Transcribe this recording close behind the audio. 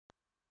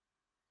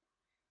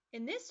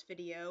In this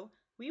video,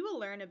 we will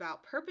learn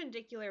about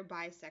perpendicular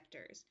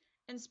bisectors,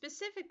 and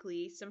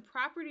specifically some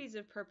properties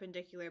of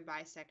perpendicular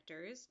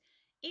bisectors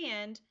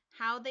and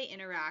how they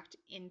interact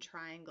in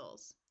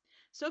triangles.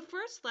 So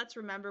first, let's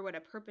remember what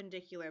a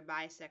perpendicular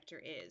bisector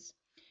is.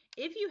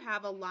 If you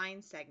have a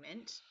line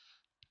segment,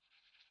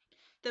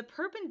 the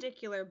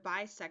perpendicular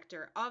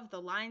bisector of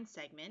the line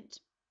segment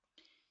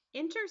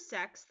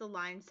intersects the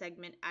line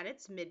segment at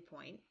its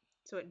midpoint,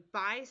 so it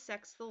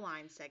bisects the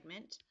line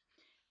segment,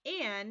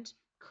 and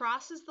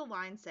crosses the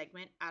line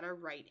segment at a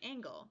right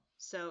angle,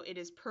 so it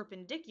is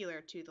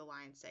perpendicular to the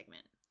line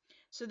segment.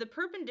 So the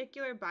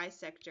perpendicular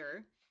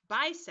bisector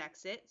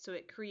bisects it, so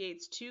it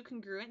creates two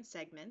congruent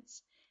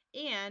segments,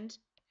 and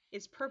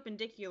is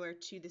perpendicular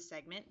to the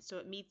segment, so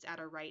it meets at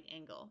a right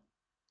angle.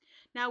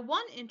 Now,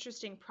 one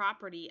interesting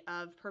property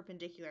of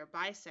perpendicular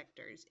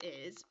bisectors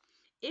is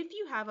if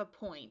you have a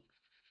point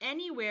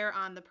anywhere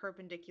on the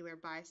perpendicular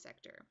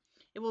bisector,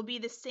 it will be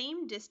the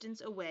same distance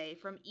away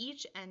from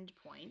each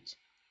endpoint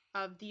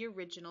of the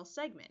original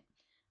segment.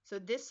 So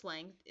this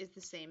length is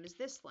the same as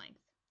this length.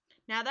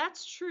 Now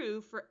that's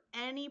true for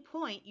any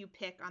point you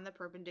pick on the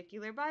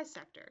perpendicular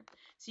bisector.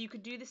 So you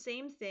could do the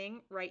same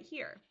thing right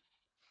here.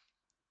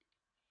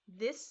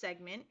 This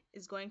segment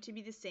is going to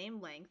be the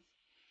same length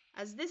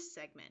as this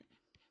segment.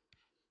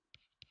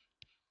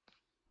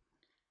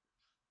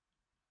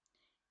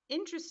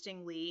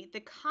 Interestingly,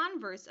 the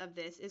converse of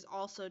this is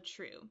also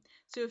true.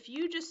 So if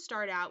you just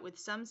start out with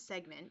some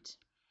segment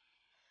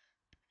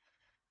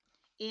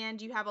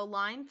and you have a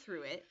line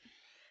through it,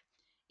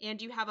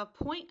 and you have a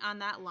point on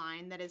that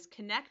line that is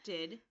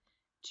connected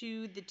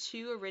to the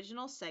two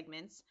original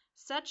segments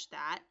such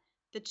that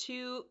the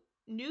two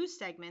new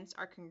segments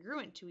are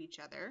congruent to each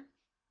other,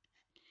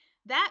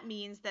 that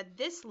means that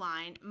this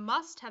line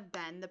must have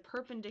been the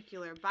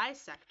perpendicular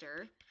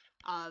bisector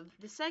of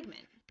the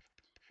segment,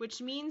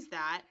 which means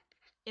that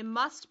it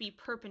must be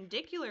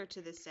perpendicular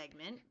to the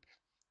segment,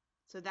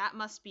 so that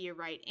must be a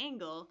right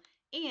angle,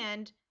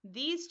 and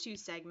these two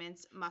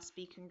segments must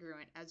be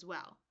congruent as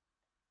well.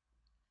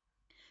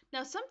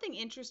 Now, something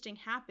interesting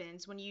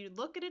happens when you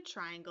look at a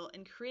triangle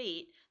and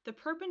create the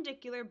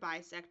perpendicular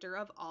bisector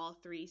of all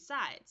three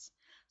sides.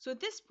 So at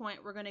this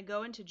point, we're going to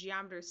go into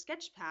Geometer's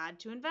Sketchpad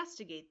to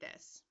investigate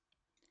this.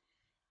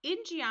 In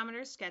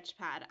Geometer's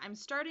Sketchpad, I'm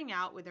starting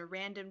out with a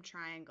random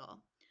triangle.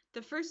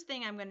 The first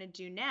thing I'm going to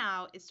do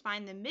now is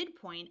find the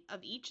midpoint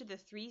of each of the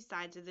three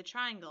sides of the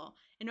triangle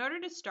in order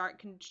to start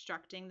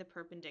constructing the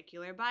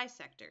perpendicular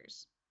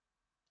bisectors.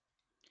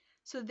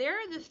 So there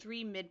are the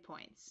three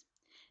midpoints.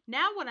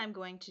 Now what I'm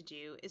going to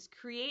do is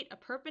create a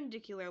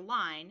perpendicular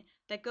line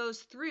that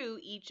goes through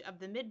each of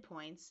the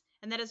midpoints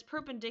and that is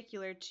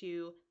perpendicular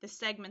to the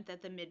segment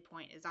that the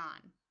midpoint is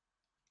on.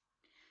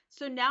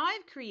 So now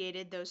I've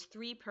created those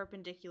three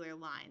perpendicular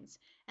lines,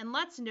 and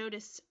let's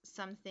notice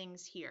some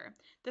things here.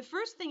 The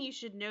first thing you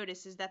should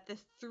notice is that the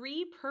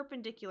three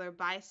perpendicular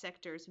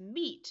bisectors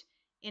meet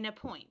in a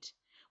point,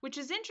 which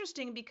is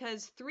interesting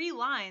because three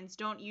lines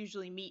don't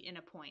usually meet in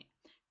a point.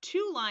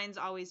 Two lines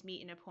always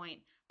meet in a point,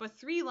 but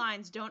three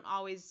lines don't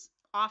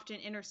often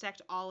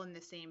intersect all in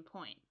the same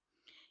point.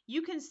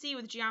 You can see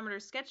with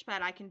Geometer's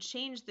Sketchpad, I can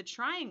change the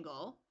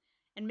triangle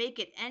and make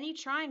it any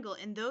triangle,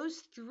 and those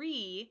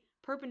three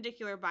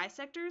perpendicular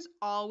bisectors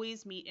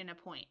always meet in a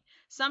point.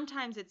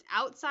 Sometimes it's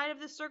outside of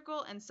the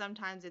circle, and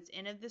sometimes it's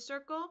in of the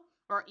circle,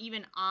 or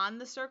even on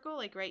the circle,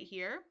 like right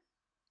here.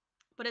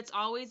 But it's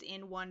always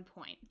in one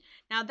point.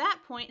 Now that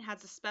point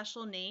has a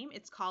special name.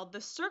 It's called the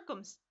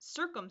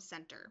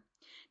circumcenter.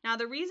 Now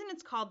the reason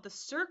it's called the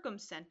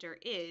circumcenter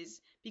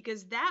is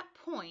because that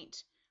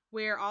point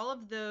where all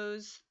of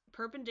those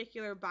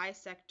perpendicular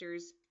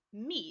bisectors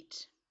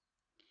meet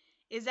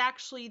is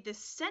actually the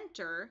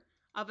center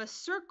of a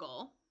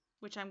circle,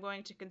 which I'm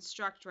going to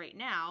construct right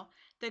now,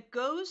 that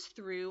goes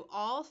through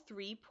all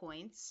 3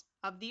 points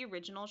of the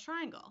original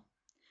triangle.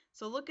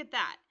 So look at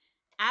that.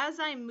 As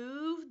I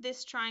move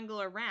this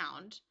triangle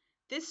around,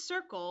 this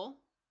circle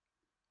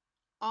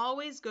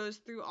always goes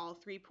through all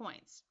 3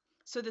 points.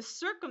 So the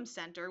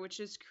circumcenter, which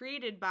is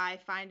created by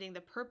finding the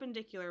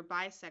perpendicular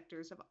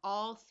bisectors of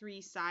all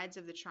 3 sides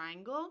of the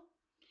triangle,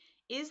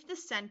 is the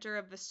center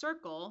of the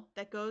circle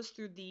that goes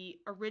through the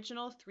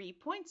original 3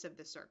 points of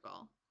the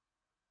circle.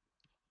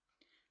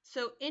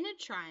 So in a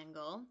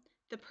triangle,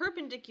 the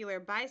perpendicular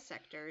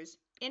bisectors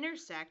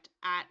intersect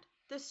at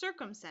the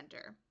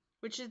circumcenter,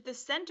 which is the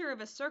center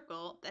of a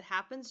circle that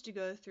happens to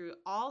go through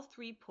all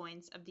 3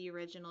 points of the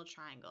original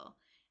triangle.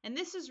 And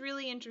this is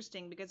really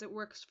interesting because it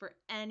works for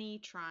any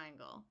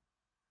triangle.